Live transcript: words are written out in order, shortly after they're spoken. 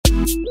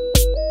Yeah.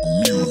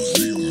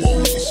 Yeah,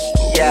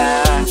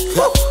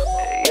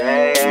 yeah,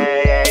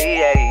 yeah,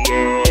 yeah,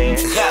 yeah.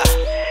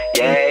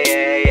 Yeah,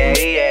 yeah, yeah,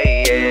 yeah,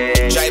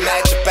 yeah. J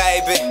Magic,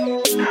 baby.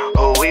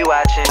 Who we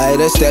watching? Hey,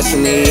 that's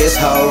Destiny, it's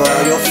her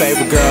world. Your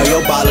favorite girl,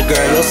 your baller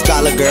girl, your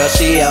scholar girl.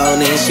 She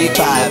on it, she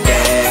poppin'.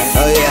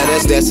 Oh yeah,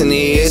 that's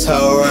Destiny, it's her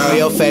world.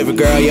 Your favorite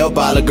girl, your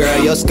baller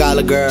girl, your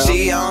scholar girl.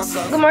 She on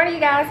some. Good morning, you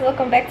guys.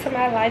 Welcome back to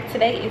my life.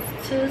 Today is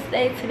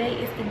Tuesday. Today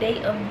is the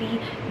day of the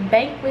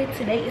banquet.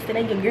 Today is the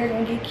day your girl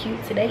gonna get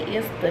cute. Today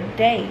is the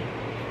day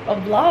a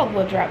vlog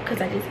will drop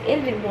because I just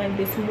edited one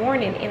this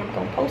morning and I'm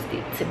gonna post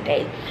it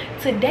today.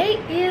 Today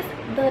is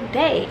the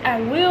day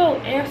I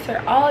will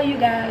answer all you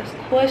guys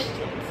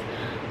questions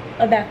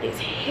about this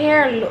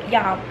hair look.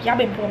 Y'all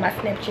been blowing my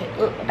Snapchat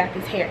up about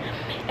this hair,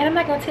 and I'm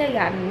not gonna tell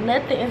y'all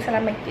nothing until I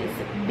make this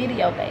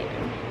video, baby.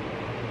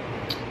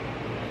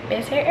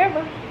 Best hair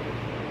ever.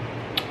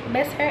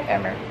 Best hair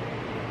ever.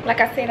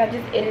 Like I said, I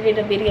just edited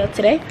a video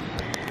today.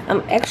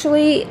 I'm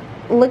actually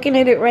looking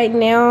at it right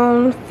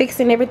now,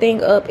 fixing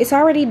everything up. It's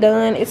already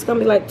done. It's gonna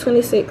be like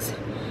 26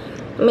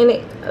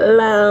 minutes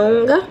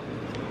long,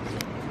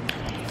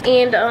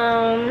 and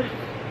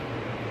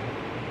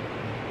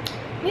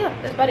yeah,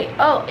 that's about it.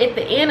 Oh, at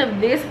the end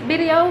of this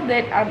video,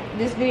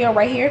 this video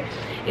right here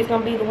is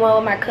gonna be the one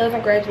where my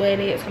cousin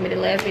graduated. It's gonna be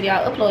the last video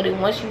I uploaded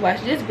once you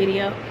watch this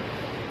video,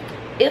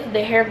 if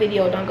the hair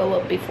video don't go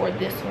up before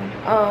this one.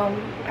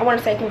 I want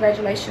to say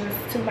congratulations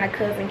to my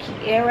cousin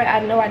Kiara. I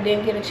know I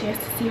didn't get a chance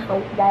to see her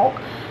walk,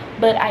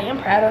 but I am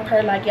proud of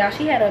her. Like, y'all,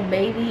 she had a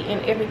baby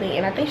and everything,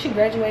 and I think she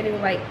graduated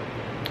with like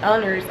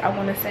honors. I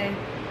want to say,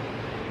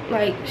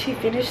 like, she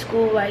finished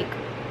school. Like,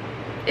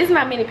 it's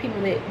not many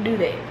people that do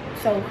that,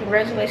 so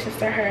congratulations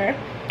to her.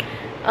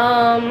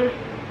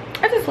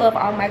 I just love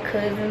all my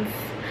cousins.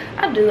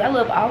 I do. I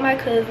love all my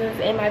cousins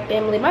and my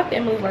family. My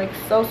family is like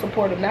so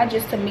supportive, not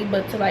just to me,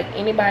 but to like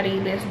anybody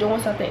that's doing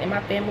something in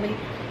my family.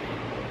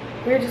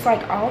 We're just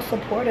like all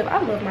supportive.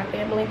 I love my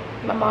family,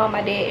 my mom,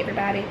 my dad,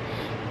 everybody.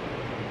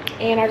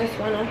 And I just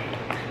want to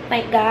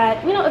thank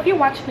God. You know, if you're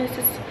watching this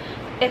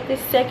at this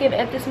second,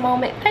 at this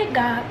moment, thank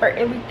God for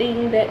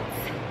everything that's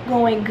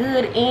going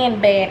good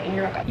and bad in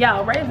your life.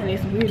 Y'all, Raven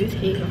is weird as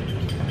hell.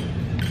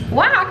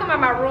 Why I come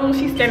out my room,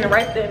 she's standing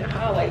right there in the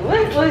hallway.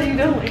 What was you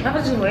doing? I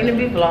was just waiting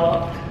to be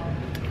vlogged.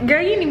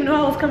 Girl, you didn't even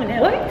know I was coming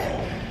out. What?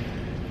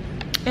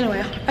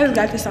 Anyway, I just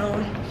got this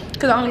on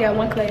because I only got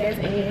one class,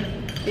 and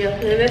yeah,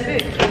 that's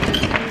it.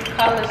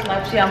 College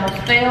life, she almost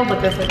failed, but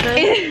that's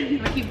okay. I'm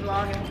gonna keep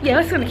vlogging. Yeah,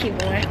 let's gonna keep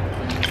going.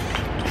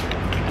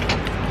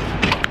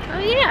 Oh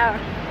yeah.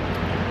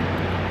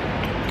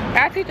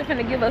 Our teacher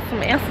finna give us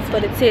some answers for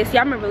the test.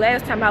 Y'all remember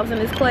last time I was in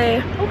this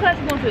class? What class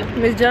you going to?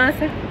 Miss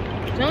Johnson.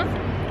 Johnson?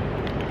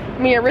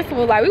 Me and Rissa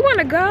was like, we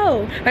wanna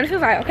go. And she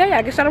was like, okay,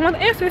 I guess I don't want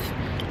the answers.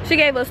 She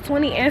gave us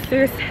 20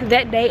 answers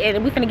that day,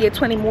 and we finna get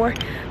 20 more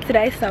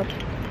today. So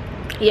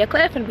yeah,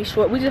 class finna be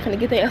short. We just finna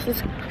get the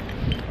answers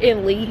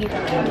and leave.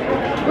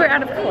 We're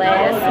out of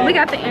class. We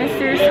got the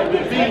answers.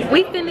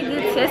 We finna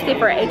get tested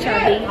for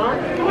HIV.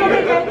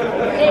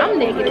 I'm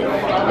negative.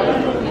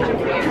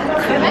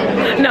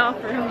 No,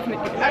 for real.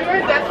 I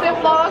heard Destin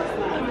vlogs.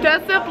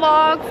 Destin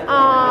vlogs.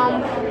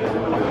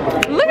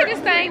 Look at this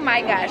thing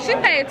Mike got. She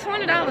paid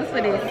 $20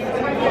 for this.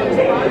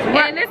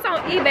 And it's on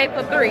eBay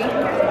for $3.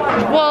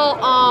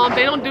 Well,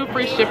 they don't do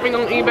free shipping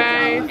on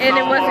eBay. And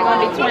it wasn't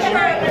gonna be 20.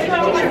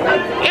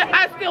 Yeah,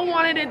 I still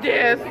wanted it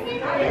this.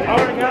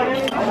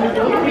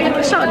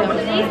 Show them.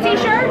 These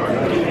t-shirts?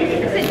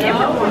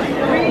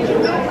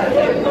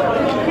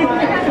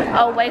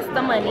 Oh, waste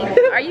of money.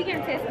 Are you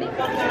getting tested?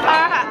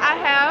 I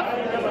have.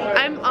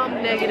 I'm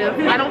negative.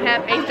 I don't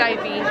have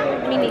HIV.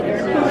 Me neither.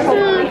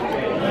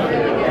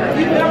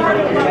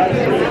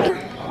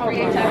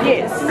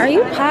 Yes. Are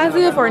you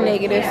positive or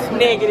negative?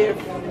 Negative.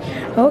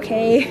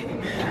 Okay.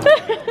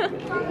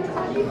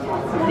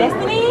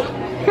 Destiny?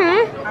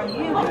 Are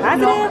you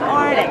positive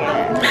or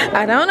negative?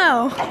 I don't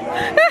know.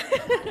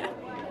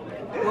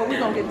 Well, we're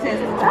gonna get tested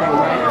today,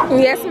 right?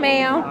 Yes,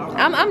 ma'am.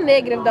 I'm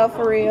negative though,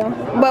 for real.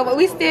 But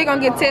we still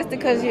gonna get tested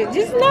because you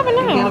just never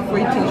know. Get a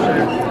free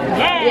t-shirt.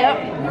 Yeah. Yep.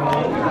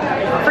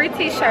 Free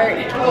t-shirt.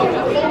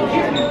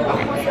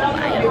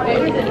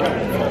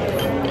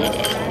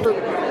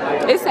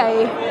 It's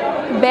a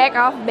back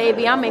off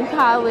baby. I'm in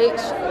college.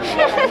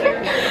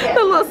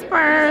 The little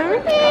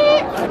sperm.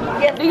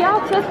 Do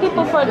y'all test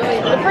people for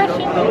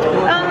depression?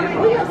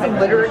 We have some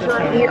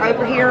literature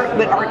over here,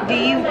 but do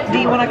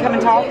you want to come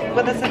and talk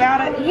with us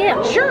about it?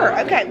 Yeah. Sure.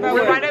 Okay. Well,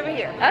 we're right over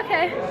here.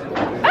 Okay.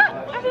 Oh,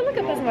 I've been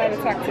looking for somebody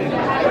to talk to.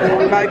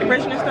 About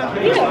depression and stuff?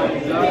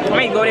 Yeah. I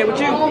mean, go there with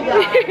you.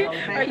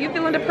 Are you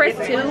feeling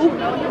depressed too?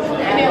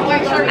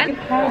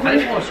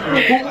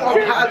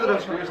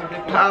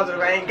 Positive,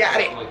 I ain't got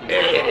it.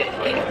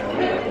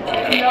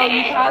 No,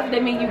 you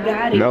positive mean you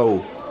got it.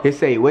 No, it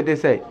say, what they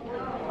say?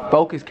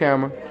 Focus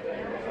camera.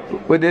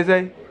 What they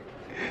say?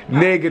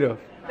 Negative.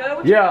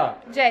 Yeah.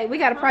 Jay, we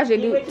got a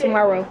project due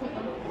tomorrow.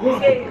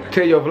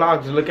 Tell your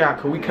vloggers to look out,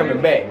 cause we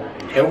coming back.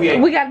 And we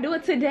ain't. We gotta do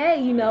it today,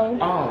 you know.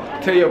 Oh,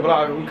 tell your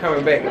vloggers we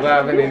coming back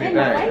live and anything.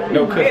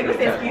 No cooking this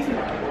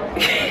time.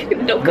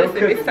 No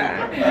cussing this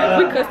time.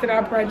 We cussed in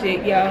our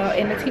project, y'all,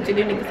 and the teacher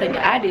didn't even say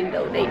that. I didn't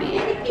know they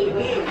did.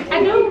 I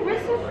know,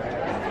 Rissa.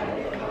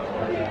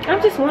 I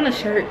just want a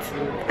shirt.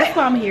 That's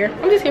why I'm here.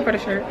 I'm just here for the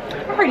shirt. I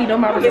already know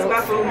my results. Miss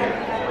my food.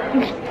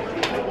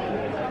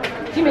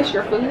 You miss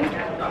your food?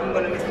 I'm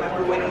gonna miss my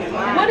food waiting in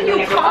line. What do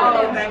you call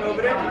them?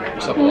 Over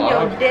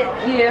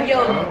there.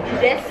 Your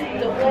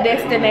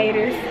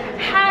destinators.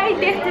 Hi,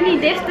 Destiny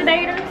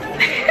Destinators.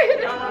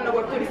 I don't know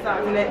what pretty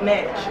socks in that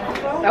match.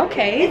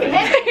 Okay.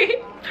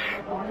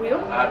 Will?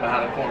 Hide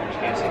behind the corner, you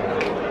can't see.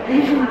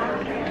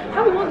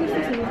 How long is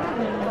this?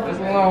 It's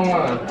a long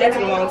one. That's a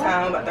long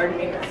time, about 30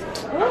 minutes.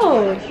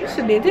 Oh, you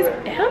should do this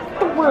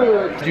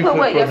afterwards. Put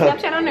what, your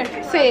Snapchat on there?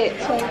 Say it.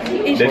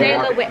 It's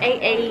Jayla with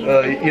 8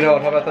 A's. You know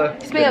what, how about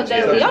that? Spelled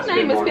Jayla. Your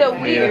name is spelled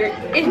weird.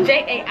 It's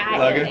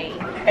J-A-I-L-A.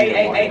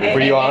 Hey.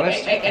 Were you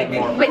honest? With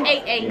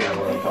 8 A's.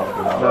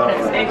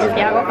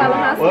 Y'all go follow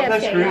my What if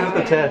that Snapchat. screws with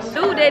the test?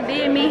 Dude that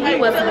did me, he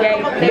was gay.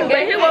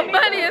 He was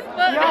funny as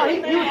fuck. He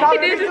was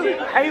talking to me.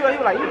 And he was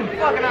like, you be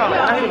fucking out.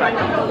 And he was like,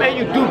 man,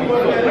 you do be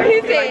fucking.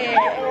 He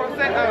said,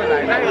 I was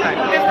like,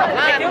 this the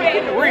line,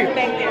 get the real.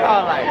 I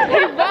was like,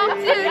 he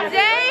wrote to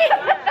Jay.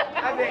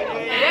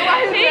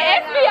 He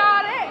asked me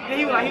all that.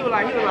 he was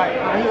like,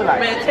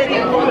 Man, Teddy,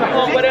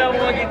 whatever,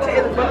 want to get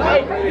Teddy.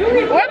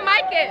 Where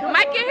Mike at?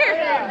 Mike in here.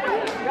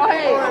 Go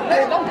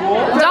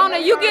ahead. Jonah,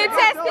 you get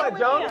tested.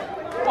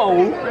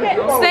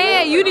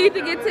 Saying you need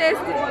to get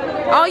tested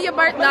on your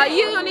birthday. No,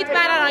 you don't need to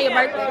find out on your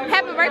birthday.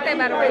 Happy birthday,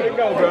 by the way.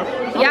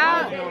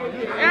 Y'all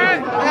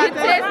get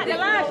tested.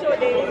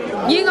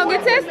 You ain't gonna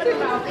get tested?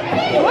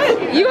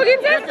 What? You gonna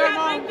get tested?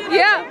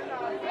 Yeah.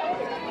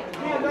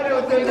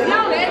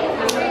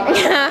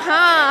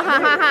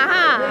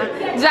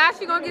 Josh,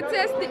 you gonna get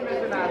tested? I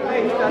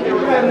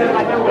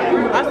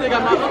still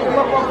got my own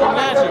from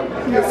last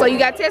year. So you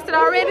got tested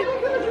already? I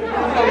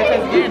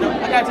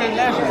got tested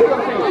last year.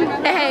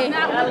 Hey.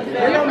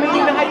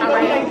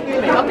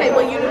 Okay,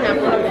 well you do not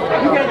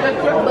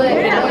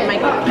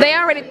but They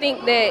already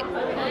think that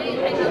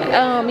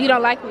you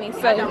don't like me,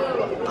 so.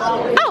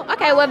 Oh,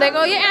 okay, well there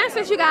go your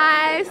answers, you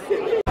guys.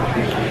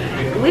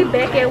 We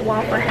back at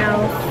Waffle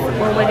House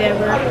or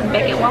whatever.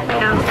 Back at Waffle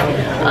House.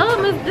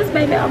 This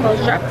baby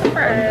almost dropped the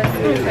fries.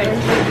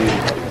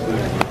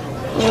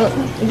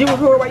 Did you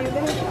record while you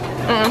were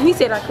there? He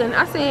said I couldn't.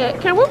 I said,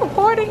 can we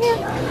record in here?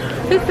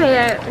 He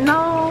said,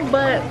 no,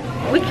 but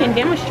we can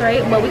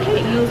demonstrate, but we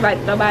can't use like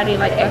nobody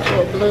like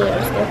actual blood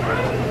or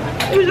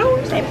stuff. You know,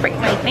 say break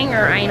my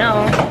finger, I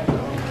know.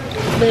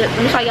 But let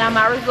me show y'all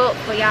my results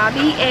for y'all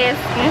be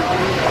asking.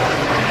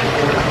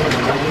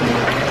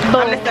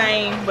 I'm the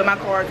same, but my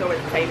cards are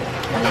at the table.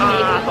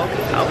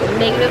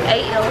 Negative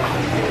AL.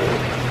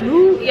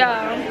 Y'all,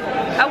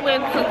 I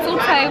went to 2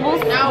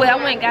 tables. Well, I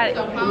went and got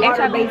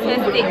HIV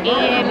tested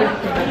in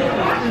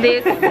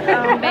this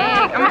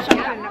bag. I'm gonna show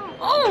y'all.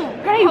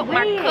 Oh,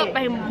 my cup,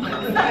 baby.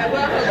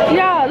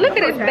 Y'all, look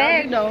at this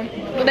bag though.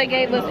 What they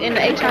gave us in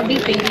the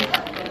HIV thing.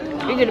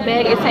 Look at the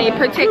bag. It say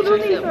protect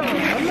yourself.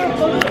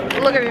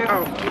 Look at it.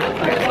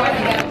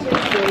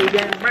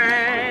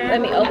 Let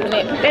me open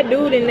it. That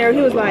dude in there,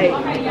 he was like,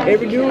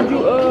 every dude you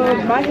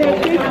might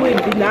have sex with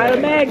is not a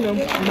magnum.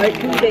 Like,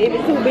 if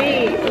it's too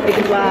big, it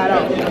can slide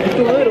off. If it's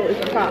too little,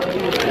 it's a pop.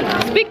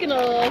 Speaking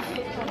of,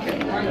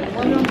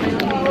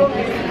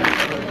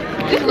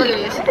 just look at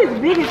this. It's as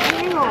big as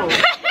hell.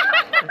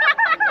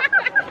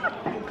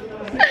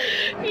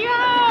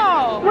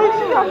 Yo, Wait,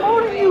 she got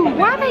more than you.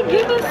 why they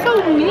giving so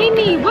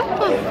many? What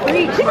the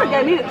freak? She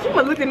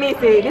must look at me and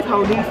said, this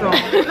whole needs some.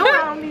 No,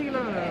 I don't need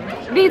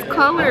none. These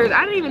colors,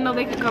 I didn't even know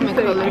they could come in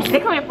colors. They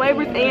come in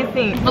flavors and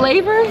scents.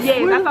 Flavors? Yes,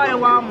 I saw it in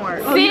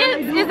Walmart.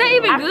 Scents? Is that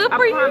even good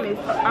for you?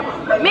 I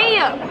promise.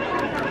 Mia!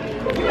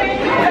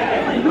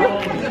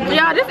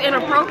 Y'all, this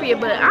inappropriate,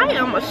 but I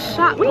am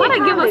shocked. Why they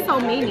give us so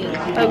many?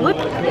 Like, what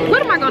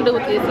am I gonna do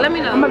with this? Let me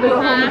know. I'm gonna go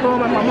home and go with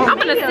my mom. I'm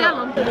gonna sell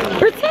them.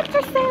 Protect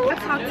yourself. I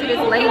talked to this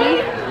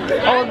lady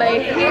over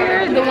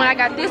here, the one I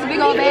got this big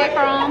old bag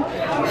from.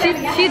 She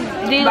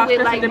deal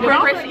with like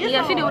depression.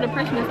 Yeah, she deal with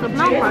depression and stuff.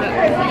 No problem.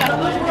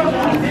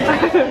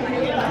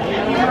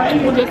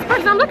 This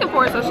person I'm looking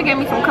for, so she gave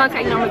me some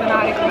contact numbers and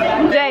all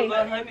that. Jay,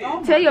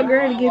 tell your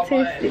girl to get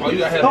tested.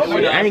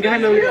 I ain't got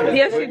no.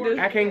 Yes, she do.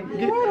 I can't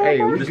get.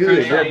 Hey, we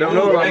good. Don't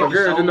know about my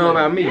girl, just know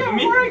about me.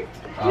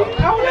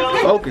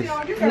 Focus.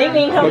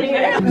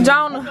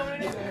 Jonah,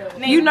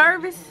 you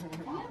nervous?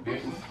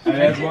 Got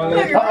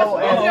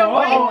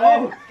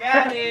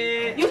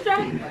it. You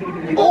straight?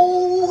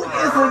 Oh,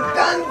 it's a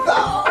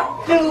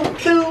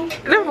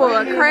gunzo. That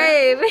boy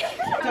crazy.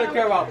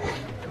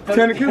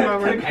 Turn the camera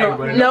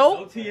around.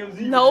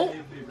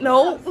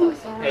 Nope.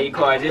 Hey, you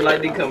quiet just like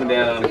they coming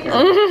down.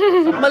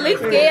 Malik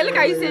scared. Look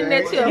how you sitting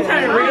there too. He's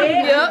turning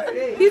red.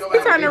 Yep. He's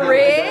turning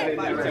red.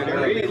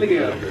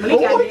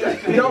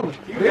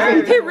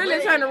 He really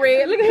turning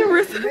red. Look at him.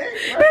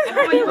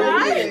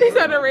 He's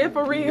turning red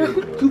for real.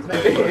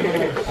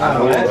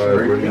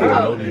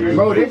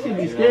 Bro, that should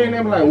be scaring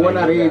them. Like 1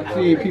 out of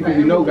 10 people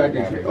you know got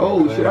this.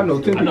 Oh shit, I know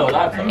 10 people.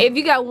 If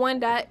you got 1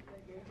 dot,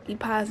 be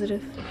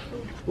positive.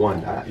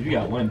 1 dot. You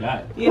got 1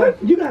 dot. Yeah.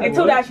 You got And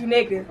 2 dots you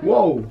negative.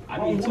 Whoa. I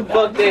need 2 dots.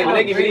 Fuck that. When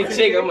they give me the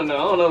check, I'm gonna, I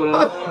don't know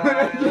what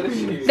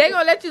They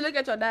gonna let you look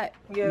at your dot.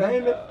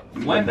 Yeah.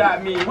 1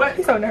 dot mean what?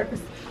 He's so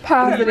nervous.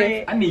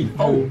 Positive. I need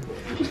 4.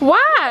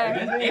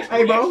 Why?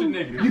 Hey, bro.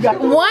 You got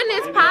 1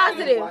 is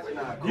positive.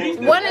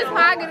 1 is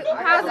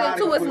positive,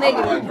 2 is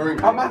negative.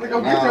 I'm about to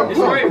go get your It's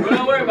great, but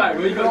don't worry about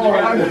it. You go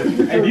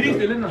Hey, Didi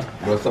still in there.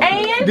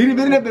 And Did he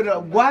been up there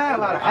why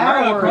about an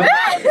hour?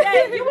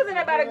 yeah, you was in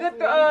there about a good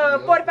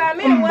 45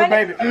 minutes, wasn't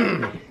it? Baby.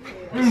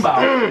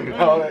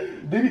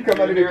 Did he come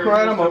out of there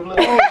crying? I'm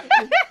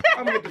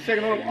gonna get the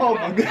second on. Oh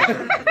my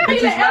god. But you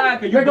smile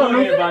because you're going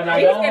there by now.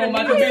 You don't want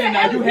my business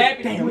now. You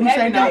happy. You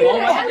happy now. You don't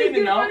want my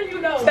business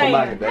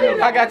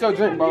now. I got your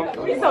drink,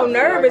 bro. You so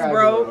nervous,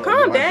 bro.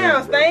 Calm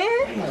down,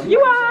 Stan. You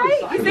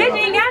alright? You said you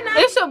ain't got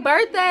nothing. It's your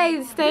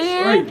birthday,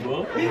 Stan. Straight,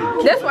 bro.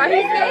 That's why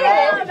he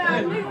said.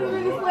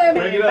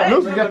 Bring it up.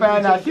 Lucy just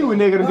found out she was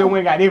nigga and just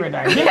went and got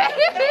everything.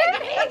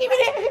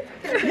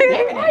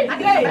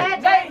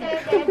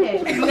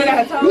 You got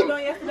her toes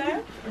on yesterday?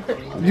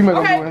 You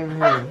must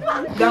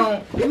have Don't.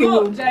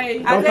 Look,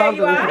 Jay. I tell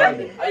you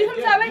alright?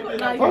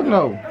 Fuck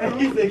no.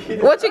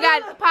 What you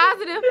got?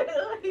 Positive?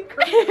 He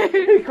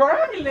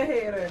crying?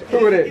 Who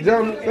was that?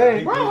 John?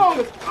 Hey. Who was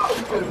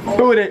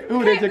that?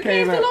 Who that just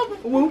came out?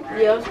 Whoop.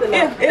 Yeah, I'm still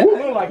up. Who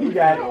look like he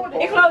got it?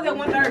 It closed at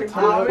 1:30.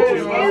 Who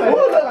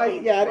look like he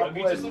got it?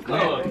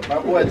 My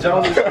boy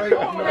John is straight.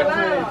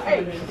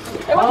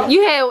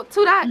 You had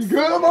 2 dots.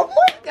 Good, my boy?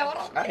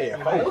 I had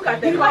hope. Look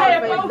at that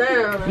car face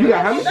down. You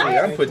got how many?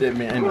 I put that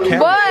man in the camera.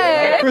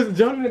 Boy. Chris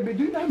John, do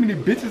you know how many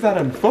bitches I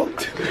done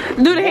fucked?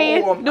 Do the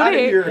hand. Oh, Do the I'm outta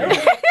here. hand.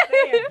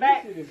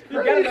 Back. You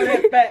gotta know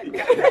that back.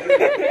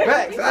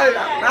 Facts. I'm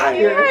out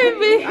here.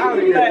 Baby. Out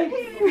here.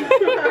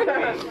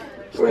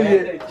 Where you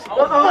at?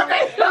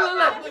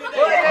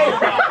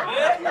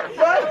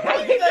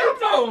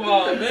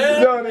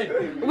 Johnny.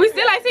 We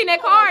still ain't seen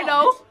that card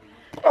though.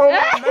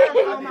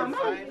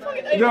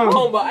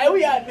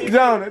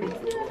 Johnny.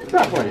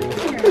 Stop playing.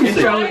 It's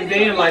your only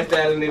damn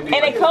lifestyle in this bitch.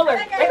 And they color.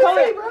 They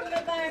color.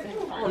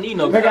 I don't need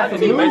no guys to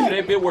make sure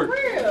that bit work.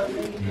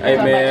 Hey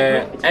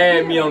man,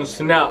 add me on the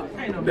snap.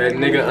 That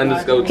nigga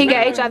underscore. He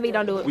got HIV,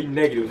 don't do it. We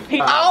negative.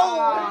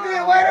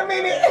 Oh, wait a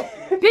minute.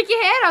 Pick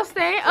your head up,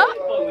 Stan. Up.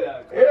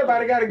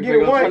 Everybody gotta get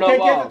it once.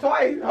 Can't get it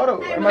twice. Hold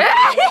on.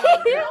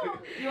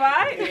 You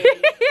alright?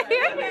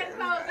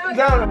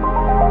 Johnny.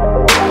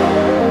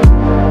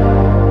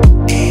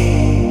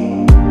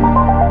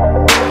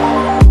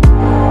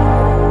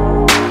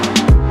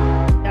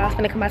 I was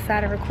gonna come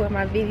outside and record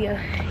my video.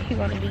 You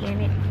wanna be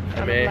in it?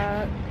 On the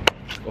vlog.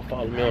 Go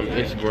follow me on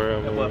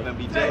Instagram. That boy finna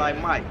be just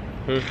like Mike.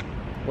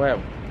 What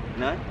happened?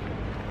 None.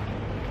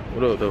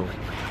 What up, though?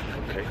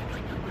 Okay.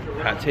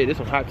 Hot take. This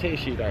some hot take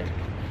shit, like.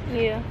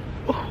 Yeah.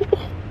 I'm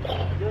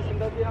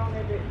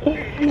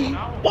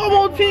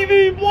on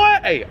TV, boy.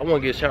 Hey, I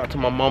want to give a shout out to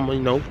my mama,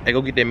 you know. Hey,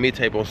 go get that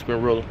mixtape on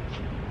Spinrilla.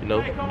 You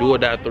know, Do or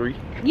Die 3.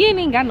 You ain't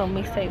even got no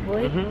mixtape,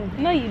 boy.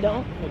 No, you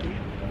don't.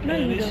 No,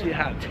 Man, you this don't. shit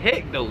hot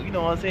tech, though. You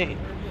know what I'm saying?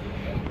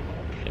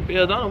 And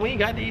Bill Donald, we ain't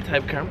got these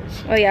type of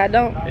cameras. Oh, yeah, I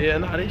don't. Yeah,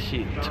 nah, this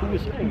shit too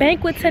is.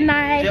 Banquet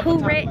tonight. Who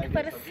ready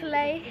for the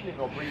sleigh?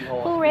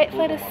 Who ready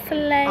for the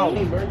sleigh? I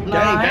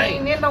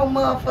ain't in no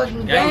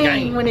motherfucking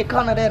game when it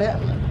come to that.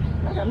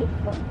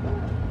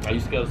 Are you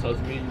scared of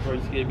social media? You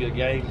scared to be a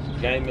game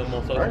member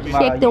on social media?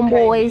 Check them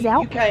boys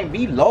out. You can't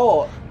be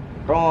Lord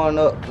growing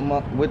up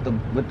with the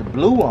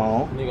blue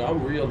on. Nigga,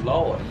 I'm real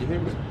Lord. You hear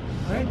me?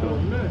 I ain't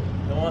doing nothing.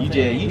 You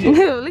just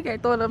Look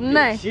at throwing up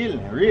nothing.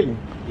 chilling, really.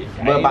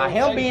 But by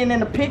him being in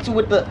the picture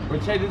with the,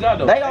 But check this out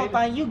though. they don't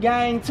think you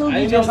gang too. I You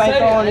ain't just ain't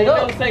throwing it I up.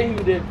 don't say he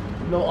was there,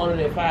 under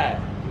that 5.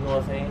 You know what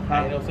I'm saying?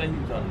 I ain't don't say he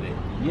was under that.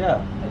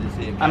 Yeah. I just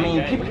said. I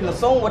mean, people can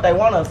assume what they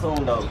want to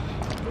assume though. You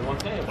know what I'm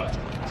saying? But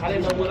I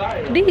didn't know what I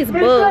am. These bugs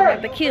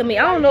about to kill me.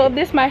 I don't know if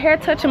this my hair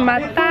touching my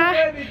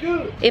thigh.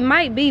 It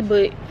might be,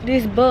 but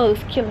this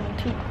bug's killing me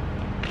too.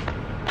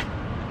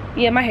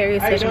 Yeah, my hair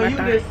is touching my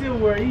thigh.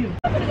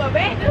 I'm gonna go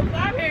back.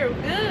 My hair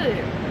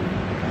good.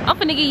 I'm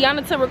finna get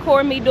Yana to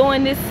record me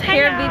doing this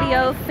hair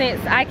video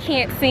since I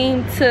can't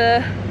seem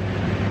to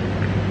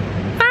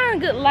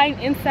find good light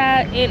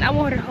inside, and I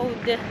want her to hold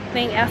the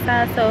thing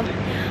outside, so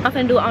I'm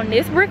finna do it on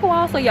this brick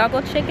wall, so y'all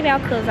go check it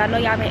out, cause I know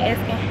y'all been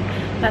asking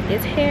about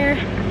this hair.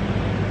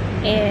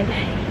 And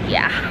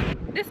yeah,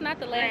 this is not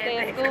the last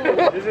day of school.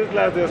 This is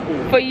last day of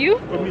school. For you?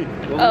 For me.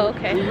 Oh,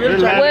 okay.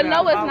 Well,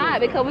 no, it's not,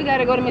 because we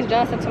gotta go to Miss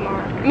Johnson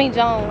tomorrow. I mean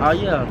Jones. Oh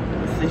yeah.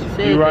 Since you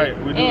said You're right.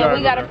 We do And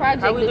we got a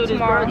project due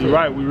tomorrow. You're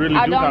right. We really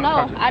I do don't got a know.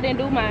 project. I didn't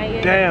do mine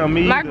yet. Damn,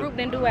 me My either. group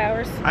didn't do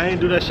ours. I ain't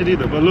do that shit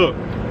either. But look,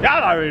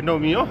 y'all already know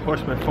me. I'm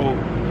Horseman folk.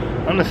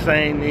 I'm the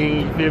same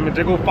thing. You feel me?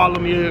 Just go follow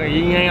me. You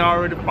ain't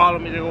already follow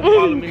me. Just go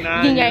follow me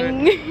now. Yin You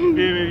yang. feel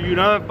me? You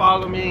done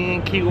follow me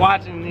and keep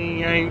watching me.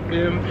 You ain't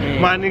feel me?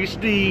 My nigga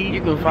Steve.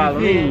 you can follow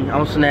me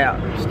on Snap,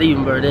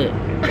 Steven Burdette.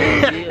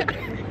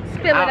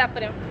 Spill it out for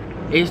them.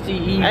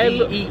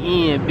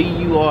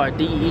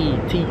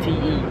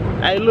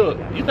 STEVENBURDETTE. Hey, look,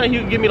 you think you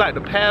can give me like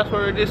the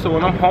password of this so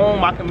when I'm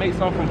home I can make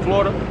something from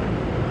Florida?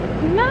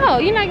 No,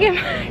 you're not getting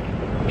my,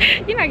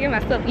 you're not getting my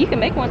stuff. You can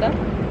make one though.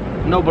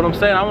 No, but I'm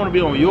saying I want to be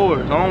on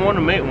yours. I don't want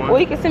to make one. Well,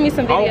 you can send me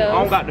some videos. I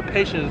don't got the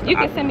patience. You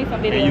can send me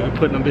some videos. And you can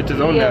put them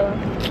bitches on there.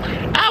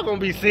 I'm gonna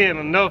be seeing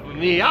enough of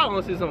me. I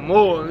want to see some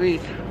more of me.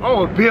 I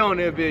want to be on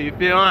that bit, you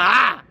feel me?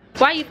 Ah!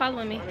 Why are you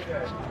following me?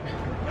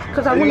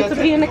 Because I wanted to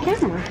be in the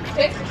camera.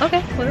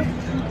 Okay, well.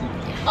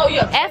 Oh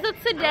yeah. As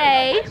of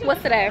today,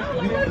 what's today?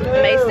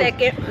 May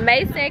 2nd.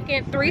 May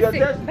 2nd,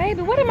 3/6.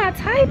 Baby, what am I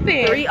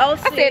typing?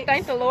 306. I said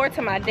thank the Lord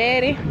to my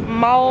daddy.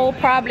 Mo,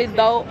 probably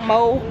dope,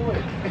 Mo.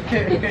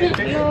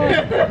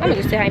 Let me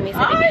just say how you mean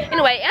something.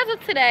 Anyway, as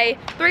of today,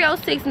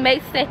 306 May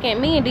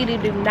 2nd, me and Didi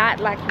do not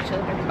like each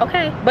other.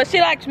 Okay? But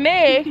she likes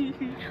me.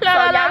 So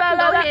y'all can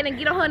go ahead and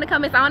get on her in the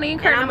comments. I don't even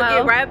care no more. I'm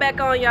gonna get right back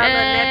on y'all.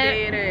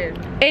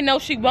 And no,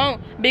 she won't,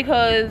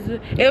 because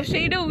if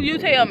she do, you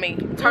tell me.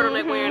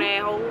 Turtleneck wearing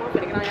asshole.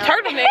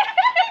 Turtleneck.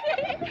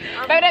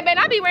 Baby, that better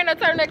not be wearing no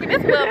turtleneck in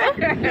this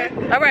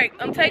weather. All right,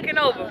 I'm taking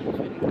over.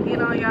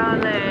 Get on y'all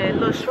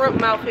little shrimp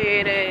mouth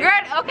head ass.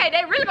 Girl, okay,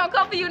 they really gonna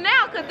come for you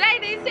now, cause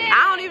they said.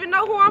 I don't even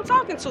know who I'm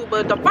talking to,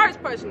 but the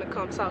first person to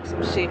come talk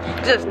some shit,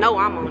 just know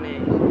I'm on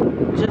that.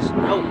 Just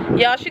know.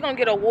 Y'all, she gonna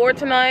get an award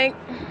tonight.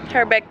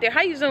 Her back there.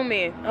 How you zoom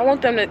in? I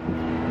want them to.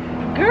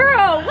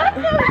 Girl, what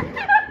the?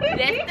 That's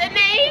the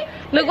name.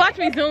 Look, watch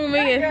me zoom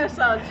in. You're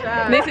so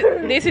shy.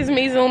 This is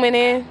me zooming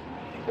in.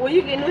 When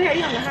you get new hair,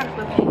 you don't know how to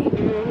fuck.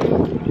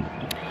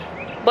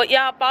 But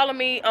y'all follow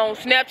me on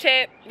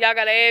Snapchat. Y'all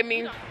gotta add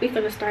me. We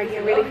finna start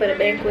getting ready for the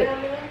banquet.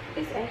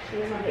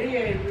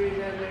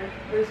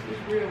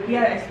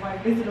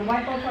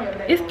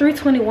 It's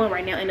 3:21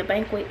 right now in the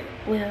banquet.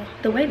 Well,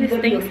 the way this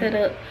thing's set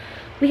up,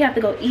 we have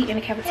to go eat in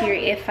the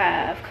cafeteria at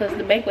 5 because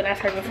the banquet not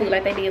serving food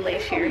like they did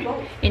last year.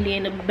 And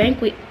then the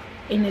banquet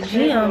in the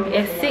gym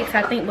at 6,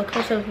 I think, but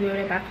close up we were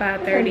there by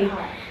 5:30.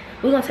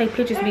 We're gonna take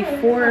pictures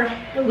before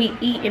we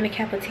eat in the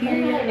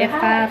cafeteria at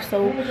 5.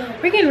 So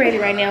we're getting ready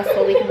right now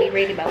so we can be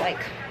ready by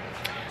like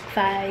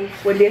 5.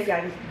 Well, this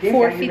guy,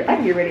 4:50. I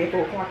can get ready at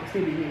 4 o'clock and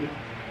still be here.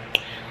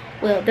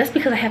 Well, that's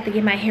because I have to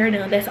get my hair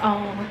done. That's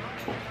all.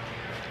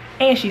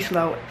 And she's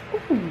slow.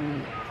 Ooh,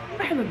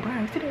 my hair look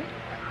brown today.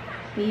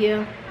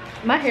 Yeah,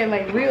 my hair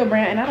like real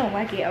brown, and I don't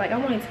like it. Like I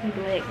want it to be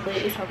black, but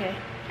it's okay.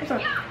 It's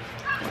okay.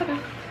 It's okay.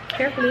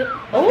 Hair flip.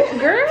 Oh,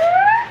 girl.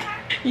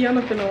 Yeah,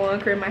 I'm finna want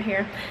to curl my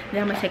hair.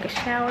 Then I'm gonna take a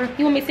shower.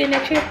 You want me to sit in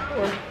that chair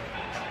or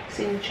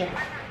sit in the chair?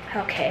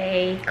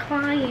 Okay,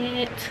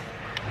 client.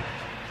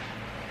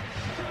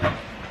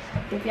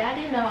 If y'all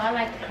didn't know, I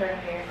like to curl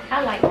hair.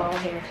 I like long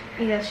hair.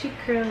 Yeah, she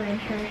curling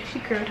her. She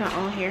curled her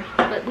own hair.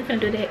 But we're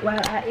gonna do that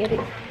while I edit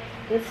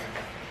this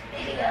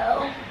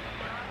video.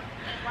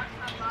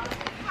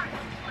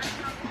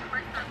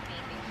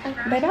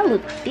 Babe, I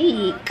look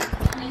thick.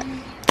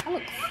 I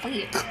look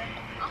thick.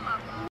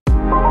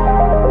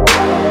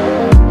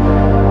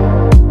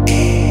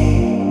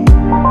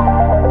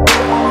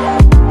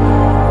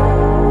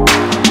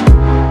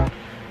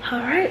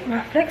 Alright,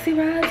 my flexi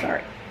rods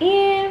are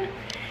in.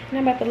 And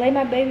I'm about to lay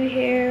my baby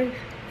hair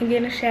and get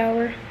in the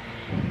shower.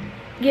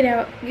 Get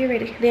out, get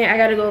ready. Then I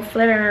gotta go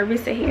flat iron her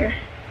wrist hair.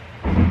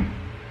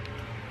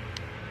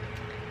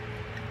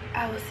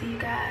 I will see you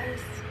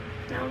guys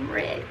when I'm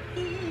ready.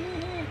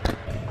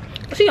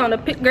 She on the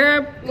pick,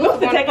 girl. On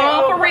the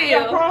prom for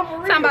real.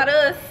 Talking about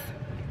us.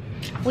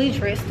 We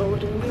dressed though,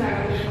 dude.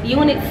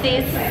 Unit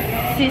sis.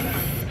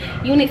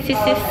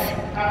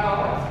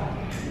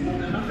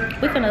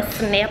 We're gonna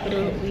snap it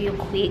up real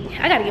quick.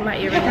 I gotta get my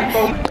earrings.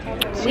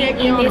 We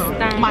in this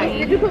thing. Mike,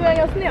 did you put me on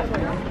your snap?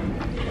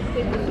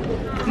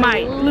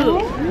 Mike,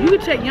 look, you can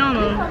check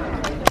Yana.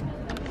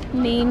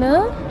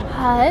 Nina,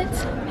 Hot,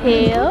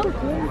 Pep,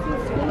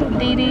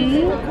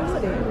 Didi,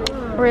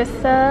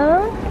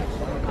 Rissa,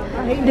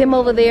 them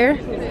over there.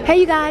 Hey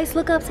you guys,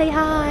 look up, say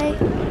hi.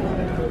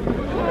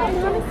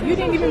 You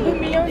didn't even put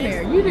me on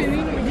there. You didn't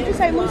even, did you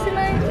say Lucy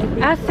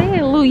name? I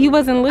said Lou, you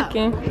wasn't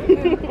looking.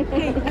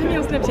 Hey, put me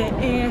on Snapchat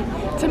and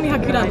tell me how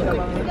good I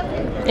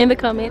look. In the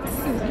comments.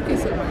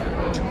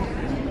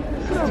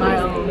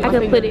 I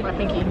could put it.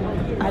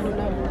 I do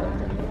know.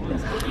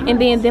 And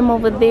then them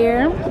over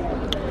there.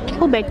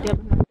 Who back there?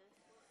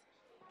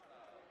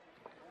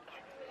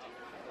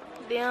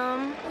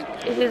 Them.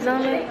 Is it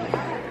zooming?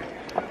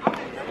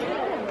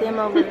 Them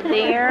over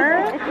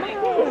there.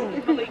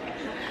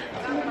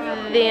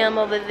 Them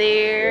over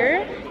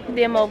there.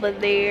 Them over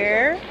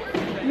there.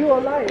 You a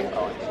liar.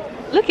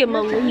 Look at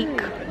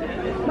Malik.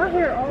 My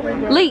hair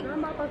already.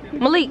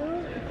 Malik.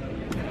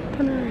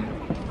 Turn around.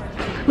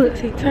 Look,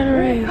 see, turn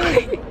around.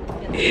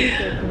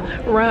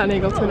 Ryan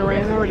ain't gonna turn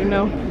around, I already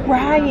know.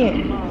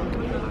 Ryan.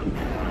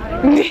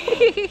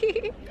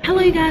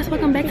 Hello you guys,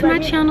 welcome back to my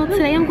channel.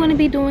 Today I'm going to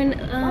be doing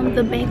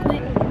the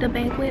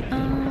banquet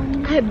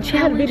I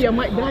had a video,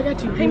 Mike, but I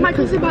got you. Hey Mike,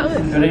 come sit by us.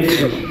 I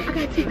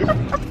got you.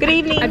 Good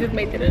evening. I just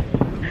made it up.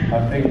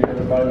 I think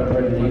everybody was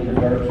ready to eat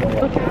dessert, so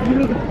Okay, you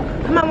need to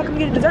come on, come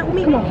get a dessert with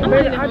me. Come on.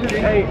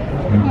 Hey.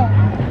 Come on.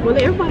 Well,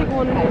 let everybody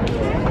go in there.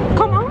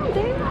 Come on,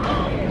 Dan.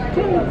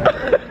 Come on.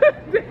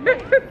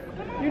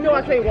 You know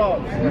I can't walk.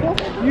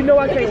 You know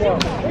I can't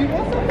walk.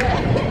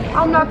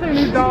 I'm not taking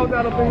these dogs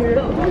out up in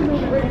here.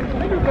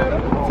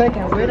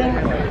 Taking with him.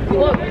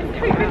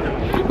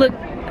 Look,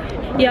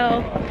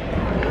 y'all,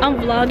 I'm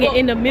vlogging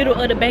in the middle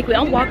of the banquet.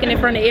 I'm walking in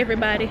front of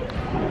everybody.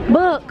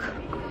 Buck.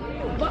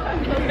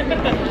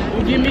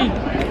 Give me.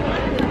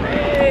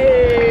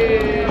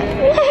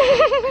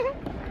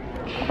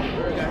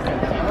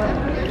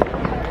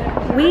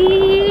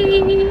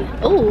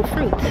 Oh,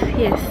 fruit,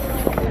 yes.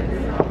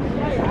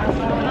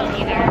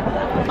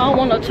 I don't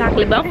want no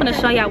chocolate, but I'm gonna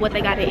show y'all what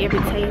they got at every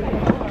table.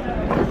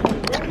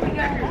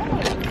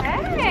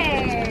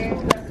 Hey,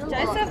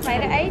 Joseph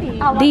made it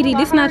 80. Didi,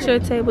 this not your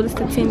table, this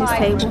the tennis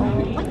table.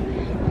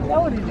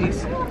 What is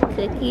this?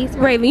 Cookies.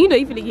 Raven, you know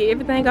you finna get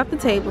everything off the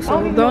table,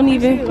 so don't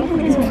even,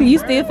 you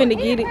still finna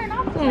get it.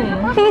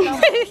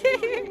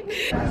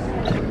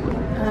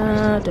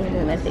 Don't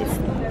know what this is.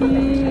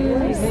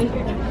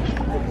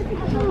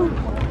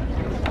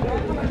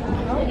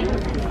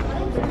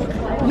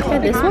 Yeah,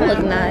 this one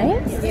look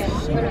nice.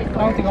 I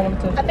don't think I want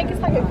to touch it. I think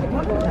it's like a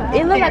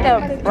It look like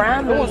a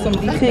brown I want some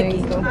of these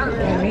things though.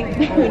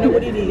 You know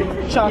what it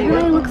is?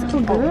 Chocolate. It looks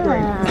too good.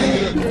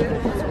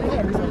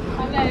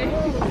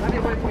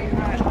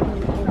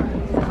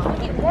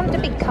 Want it to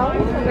be cold?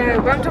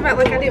 No, but I'm talking about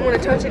like I didn't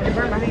want to touch it to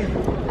burn my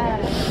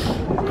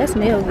hand. That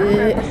smells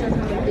good.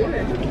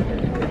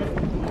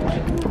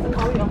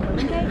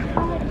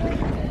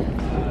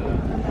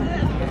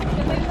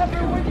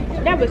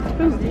 That was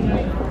too.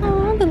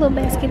 Oh, the little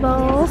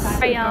basketballs.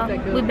 Alright, y'all,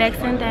 we back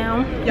sitting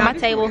down. My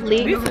table's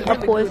lit, of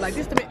course. Like,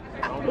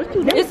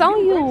 It's on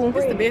you.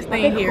 It's the best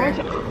thing here.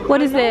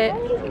 What is that? I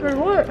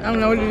don't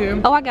know what it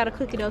is. Oh, I got a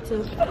cookie though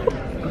too.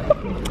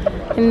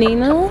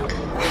 Nina,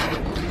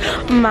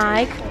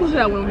 Mike, Who's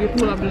that one we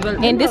pull up dessert?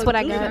 and this what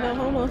I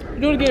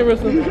got. Do it again,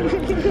 Russell.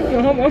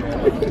 Hold on.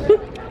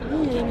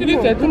 You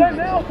did that right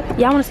now.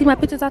 Y'all wanna see my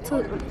pictures I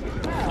took?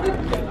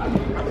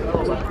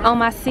 On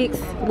my 6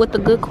 with the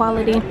good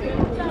quality.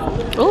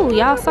 Oh,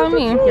 y'all saw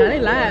me. Yeah, they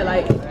lied.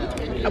 Like,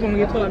 I want to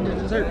get pulled up the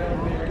dessert.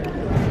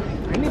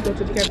 I need to go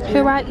to the cafeteria.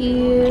 Here I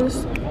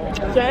is.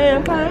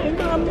 Champagne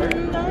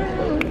coming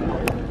down.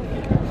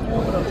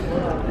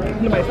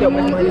 Nobody still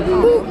making money.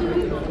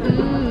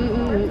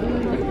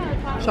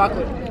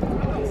 Chocolate.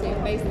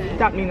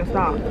 Stop, Nina,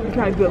 stop. You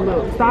try to good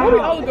look. Stop. Why we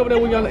always go over there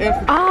when y'all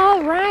answer?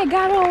 All right,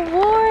 got an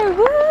award.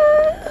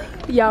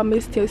 Woo! Y'all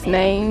missed his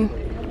name.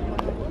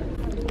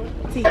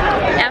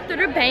 After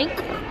the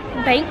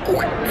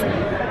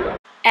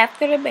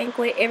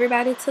banquet,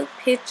 everybody took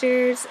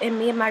pictures, and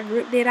me and my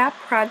group did our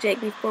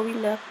project before we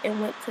left and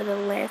went to the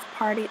last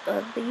party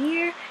of the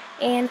year.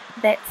 And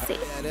that's it.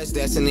 Yeah, that's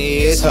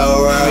destiny, it's her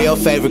world. Your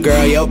favorite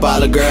girl, your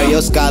baller girl,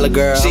 your scholar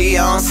girl. She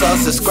on, so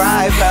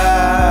subscribe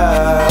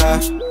her.